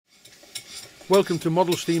Welcome to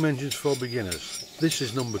Model Steam Engines for Beginners. This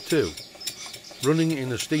is number 2, running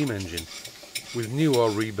in a steam engine with new or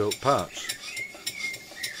rebuilt parts.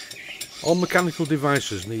 All mechanical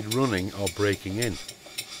devices need running or breaking in.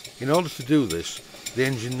 In order to do this, the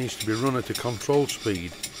engine needs to be run at a controlled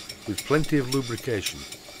speed with plenty of lubrication.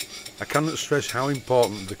 I cannot stress how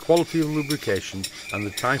important the quality of lubrication and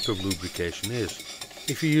the type of lubrication is.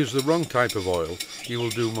 If you use the wrong type of oil, you will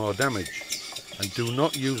do more damage. And do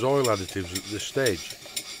not use oil additives at this stage.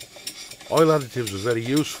 Oil additives are very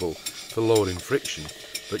useful for lowering friction,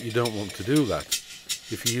 but you don't want to do that.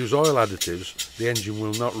 If you use oil additives, the engine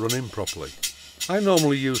will not run in properly. I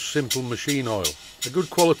normally use simple machine oil. A good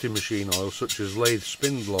quality machine oil such as lathe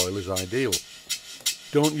spindle oil is ideal.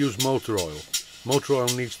 Don't use motor oil. Motor oil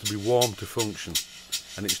needs to be warm to function,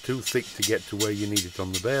 and it's too thick to get to where you need it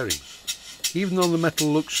on the bearings. Even though the metal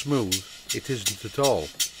looks smooth, it isn't at all.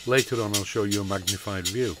 Later on I'll show you a magnified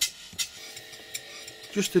view.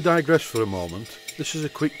 Just to digress for a moment, this is a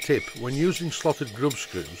quick tip. When using slotted grub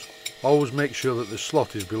screws, always make sure that the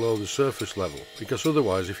slot is below the surface level, because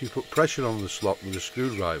otherwise if you put pressure on the slot with a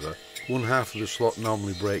screwdriver, one half of the slot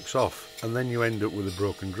normally breaks off, and then you end up with a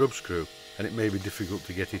broken grub screw, and it may be difficult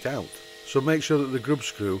to get it out. So make sure that the grub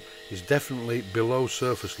screw is definitely below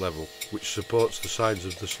surface level, which supports the sides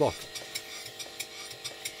of the slot.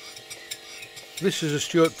 This is a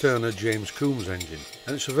Stuart James Coombes engine,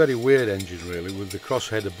 and it's a very weird engine really, with the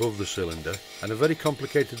crosshead above the cylinder and a very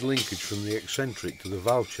complicated linkage from the eccentric to the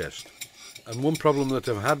valve chest. And one problem that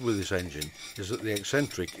I've had with this engine is that the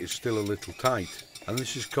eccentric is still a little tight, and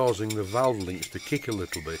this is causing the valve links to kick a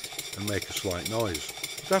little bit and make a slight noise.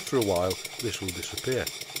 But after a while this will disappear.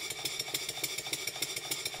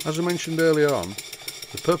 As I mentioned earlier on,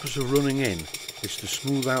 the purpose of running in is to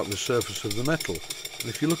smooth out the surface of the metal. And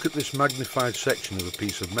if you look at this magnified section of a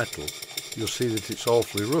piece of metal, you'll see that it's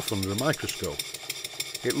awfully rough under a microscope.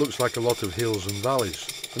 It looks like a lot of hills and valleys,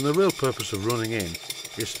 and the real purpose of running in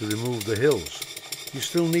is to remove the hills. You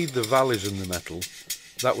still need the valleys in the metal.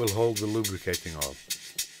 That will hold the lubricating oil.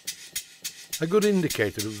 A good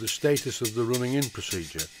indicator of the status of the running in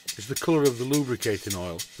procedure is the colour of the lubricating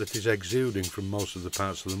oil that is exuding from most of the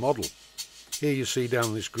parts of the model. Here you see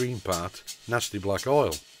down this green part, nasty black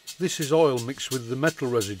oil. This is oil mixed with the metal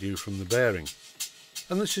residue from the bearing.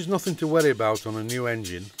 And this is nothing to worry about on a new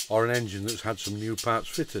engine or an engine that's had some new parts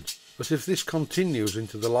fitted. But if this continues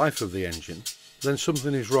into the life of the engine, then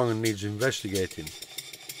something is wrong and needs investigating.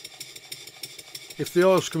 If the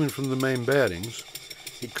oil's coming from the main bearings,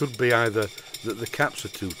 it could be either that the caps are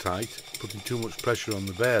too tight, putting too much pressure on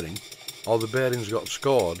the bearing, or the bearing's got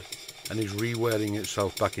scored and is re-wearing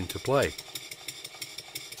itself back into play.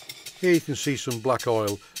 Here you can see some black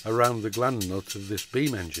oil around the gland nut of this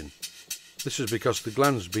beam engine. This is because the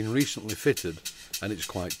gland's been recently fitted and it's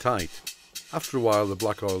quite tight. After a while the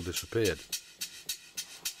black oil disappeared.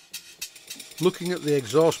 Looking at the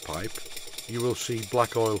exhaust pipe, you will see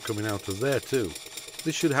black oil coming out of there too.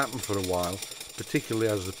 This should happen for a while, particularly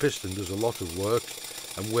as the piston does a lot of work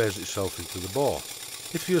and wears itself into the bore.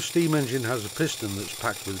 If your steam engine has a piston that's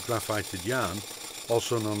packed with graphited yarn,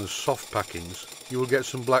 also known as soft packings, you will get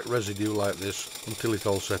some black residue like this until it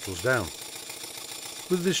all settles down.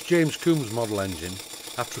 With this James Coombes model engine,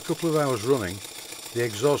 after a couple of hours running, the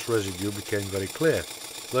exhaust residue became very clear.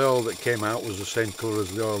 The oil that came out was the same colour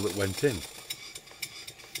as the oil that went in.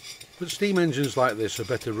 But steam engines like this are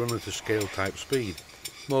better run at a scale type speed,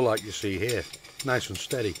 more like you see here, nice and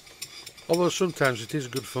steady. Although sometimes it is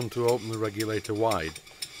good fun to open the regulator wide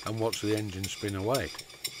and watch the engine spin away.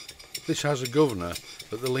 This has a governor,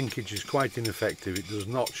 but the linkage is quite ineffective. It does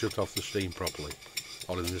not shut off the steam properly,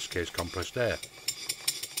 or in this case compressed air.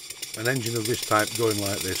 An engine of this type going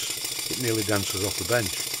like this, it nearly dances off the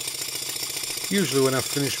bench. Usually when I've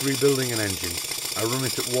finished rebuilding an engine, I run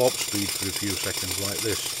it at warp speed for a few seconds like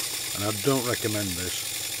this, and I don't recommend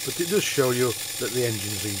this, but it does show you that the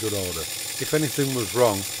engine's in good order. If anything was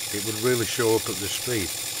wrong, it would really show up at this speed.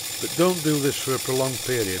 But don't do this for a prolonged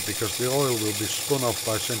period, because the oil will be spun off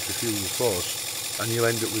by centrifugal force and you'll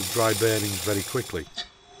end up with dry bearings very quickly.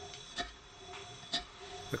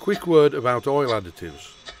 A quick word about oil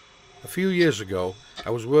additives. A few years ago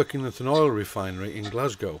I was working at an oil refinery in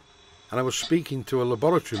Glasgow, and I was speaking to a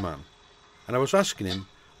laboratory man, and I was asking him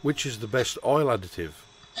which is the best oil additive,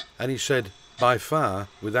 and he said by far,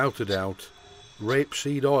 without a doubt,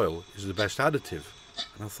 rapeseed oil is the best additive.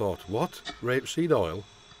 And I thought, what? Rapeseed oil?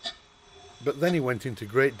 But then he went into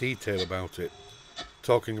great detail about it,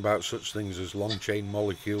 talking about such things as long chain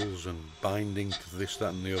molecules and binding to this,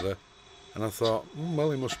 that and the other, and I thought,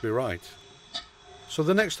 well, he must be right. So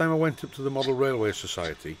the next time I went up to the Model Railway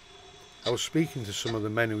Society, I was speaking to some of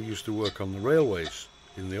the men who used to work on the railways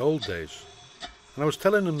in the old days, and I was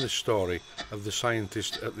telling them this story of the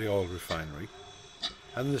scientist at the oil refinery,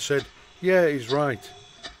 and they said, yeah, he's right.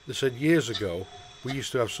 They said years ago we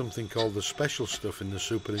used to have something called the special stuff in the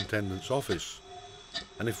superintendent's office,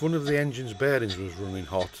 and if one of the engine's bearings was running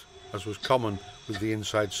hot, as was common with the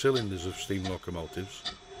inside cylinders of steam locomotives,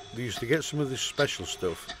 they used to get some of this special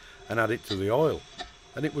stuff and add it to the oil,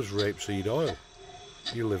 and it was rapeseed oil.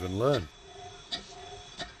 You live and learn.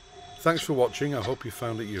 Thanks for watching. I hope you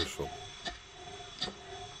found it useful.